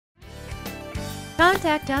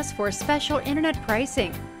Contact us for special internet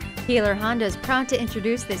pricing. Keeler Honda is proud to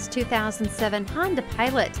introduce this 2007 Honda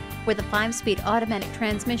Pilot with a 5-speed automatic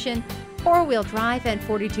transmission, 4-wheel drive, and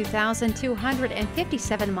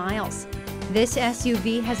 42,257 miles. This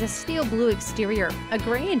SUV has a steel blue exterior, a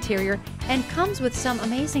gray interior, and comes with some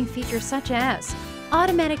amazing features such as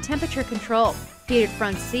automatic temperature control, heated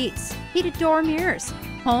front seats, heated door mirrors,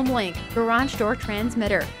 HomeLink, garage door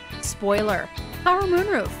transmitter, spoiler, power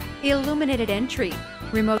moonroof, illuminated entry,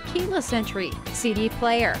 remote keyless entry, CD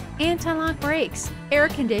player, anti-lock brakes, air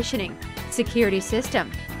conditioning, security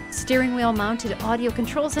system, steering wheel mounted audio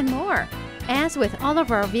controls, and more. As with all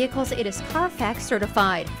of our vehicles, it is Carfax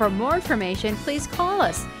certified. For more information, please call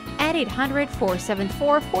us at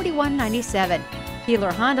 800-474-4197.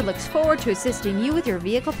 Keeler Honda looks forward to assisting you with your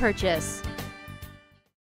vehicle purchase.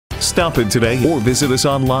 Stop in today or visit us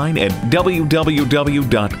online at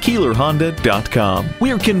www.keelerhonda.com.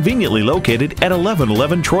 We are conveniently located at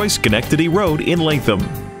 1111 Troy-Schenectady Road in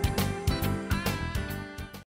Latham.